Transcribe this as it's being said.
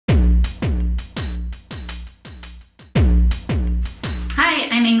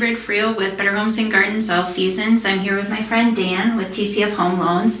Ingrid Friel with Better Homes and Gardens All Seasons. I'm here with my friend Dan with TCF Home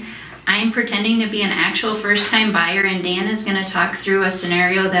Loans. I'm pretending to be an actual first-time buyer, and Dan is going to talk through a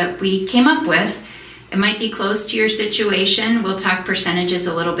scenario that we came up with. It might be close to your situation. We'll talk percentages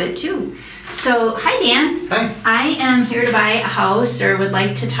a little bit too. So, hi Dan. Hi. I am here to buy a house, or would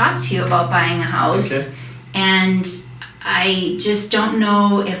like to talk to you about buying a house. Okay. And I just don't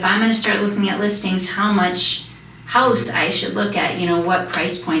know if I'm going to start looking at listings, how much house I should look at, what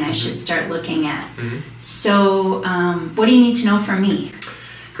price point I should start looking at. So what do you need to know from me?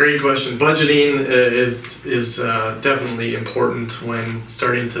 Great question. Budgeting is definitely important when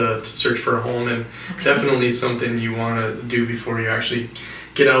starting to search for a home, and definitely something you want to do before you actually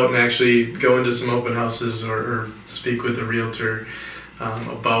get out and actually go into some open houses or speak with a realtor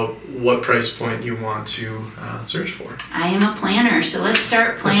about what price point you want to search for. I am a planner, so let's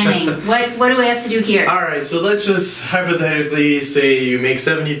start planning. What do we have to do here? All right, so let's just hypothetically say you make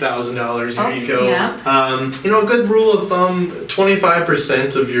 $70,000. Here you go. Yeah. A good rule of thumb: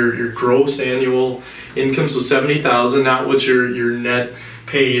 25% of your gross annual income, so $70,000, not what your net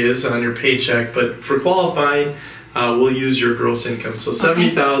pay is on your paycheck, but for qualifying, we'll use your gross income. So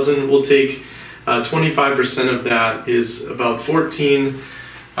 $70,000, we'll take 25% of that is about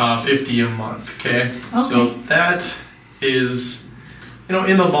 $14.50 a month. Okay, so that is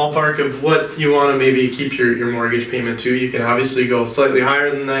in the ballpark of what you want to maybe keep your mortgage payment to. You can obviously go slightly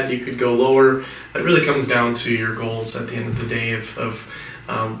higher than that. You could go lower. It really comes down to your goals at the end of the day of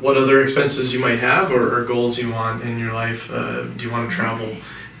what other expenses you might have or goals you want in your life. Do you want to travel?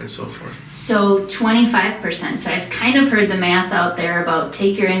 And so forth. So 25%. So I've kind of heard the math out there about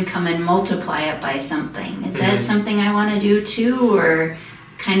take your income and multiply it by something. Is that something I want to do too, or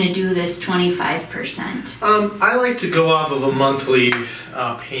kind of do this 25%? I like to go off of a monthly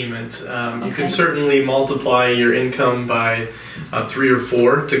payment. You can certainly multiply your income by 3 or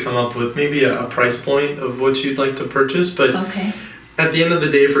 4 to come up with maybe a price point of what you'd like to purchase. But at the end of the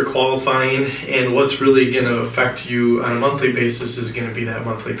day, for qualifying and what's really going to affect you on a monthly basis is going to be that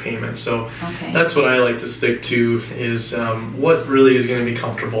monthly payment. So that's what I like to stick to, is what really is going to be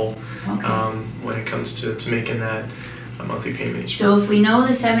comfortable when it comes to making that monthly payment. So if we know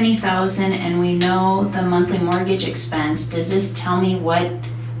the $70,000 and we know the monthly mortgage expense, does this tell me what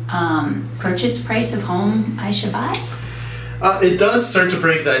purchase price of home I should buy? It does start to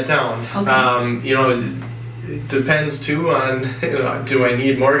break that down. It depends too on, do I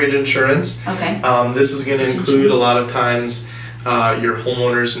need mortgage insurance? This is going to include a lot of times your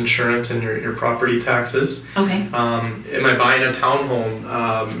homeowners insurance and your property taxes. Am I buying a townhome?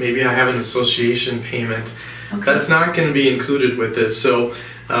 Maybe I have an association payment. That's not going to be included with this. So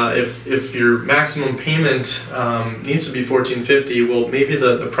if your maximum payment needs to be $14.50, well, maybe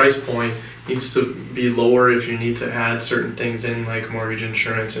the price point needs to be lower if you need to add certain things in, like mortgage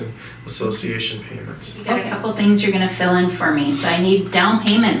insurance and association payments. You got a couple things you're going to fill in for me. So I need down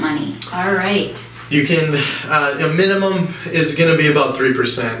payment money. All right. You can, minimum is going to be about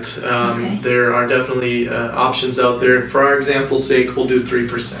 3%. There are definitely options out there. For our example's sake, we'll do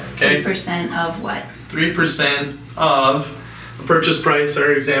 3%. 3% of what? 3% of the purchase price.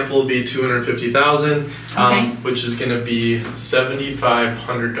 Our example will be $250,000, which is going to be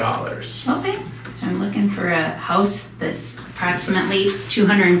 $7,500. So I'm looking for a house that's approximately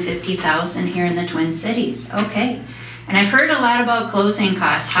 $250,000 here in the Twin Cities. And I've heard a lot about closing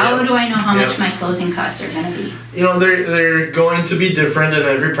costs. How do I know how much my closing costs are going to be? They're going to be different in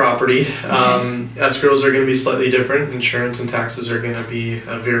every property. Escrows are going to be slightly different. Insurance and taxes are going to be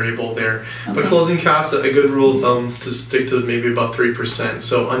a variable there. But closing costs, a good rule of thumb to stick to maybe about 3%.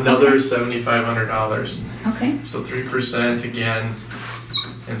 So another $7,500. So 3% again,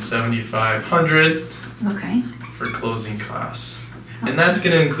 and $7,500 for closing costs. And that's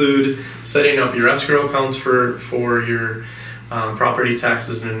going to include setting up your escrow accounts for your property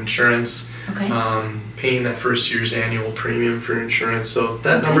taxes and insurance, paying that first year's annual premium for insurance. So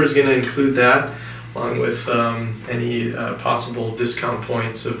that number is going to include that, along with any possible discount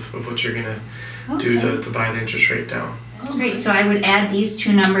points of what you're going to do to buy the interest rate down. That's great. So I would add these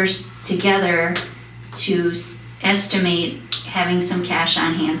two numbers together to estimate having some cash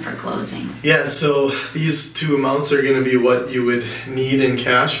on hand for closing. So these two amounts are going to be what you would need in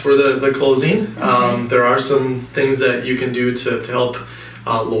cash for the closing. There are some things that you can do to help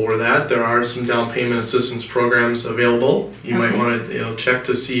lower that. There are some down payment assistance programs available. You might want to check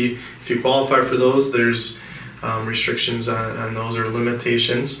to see if you qualify for those. There's restrictions on those, or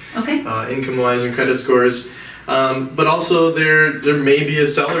limitations, income-wise and credit scores. But also there may be a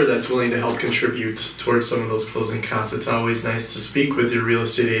seller that's willing to help contribute towards some of those closing costs. It's always nice to speak with your real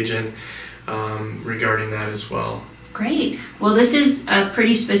estate agent regarding that as well. Great. Well, this is a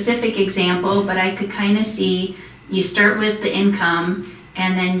pretty specific example, but I could kind of see you start with the income,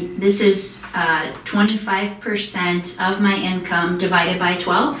 and then this is 25% of my income divided by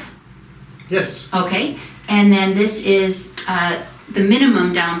 12? Yes. Okay. And then this is the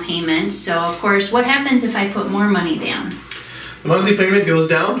minimum down payment. So, of course, what happens if I put more money down? The monthly payment goes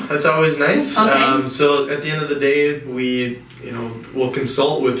down. That's always nice. Okay. So at the end of the day, we'll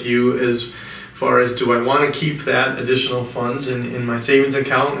consult with you as far as, do I want to keep that additional funds in my savings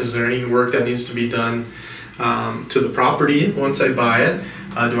account? Is there any work that needs to be done to the property once I buy it?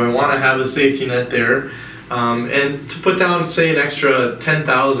 Do I want to have a safety net there? And to put down, say, an extra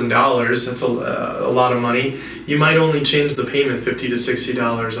 $10,000, that's a lot of money. You might only change the payment $50 to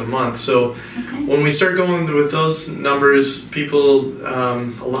 $60 a month. So when we start going with those numbers, people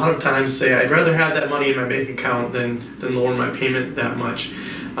a lot of times say, I'd rather have that money in my bank account than lower my payment that much.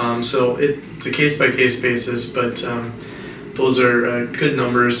 So it's a case-by-case basis, but those are good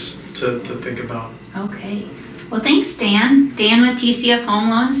numbers to think about. Okay. Well, thanks, Dan. Dan with TCF Home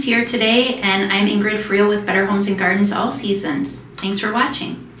Loans here today, and I'm Ingrid Friel with Better Homes and Gardens All Seasons. Thanks for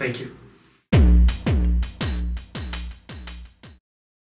watching. Thank you.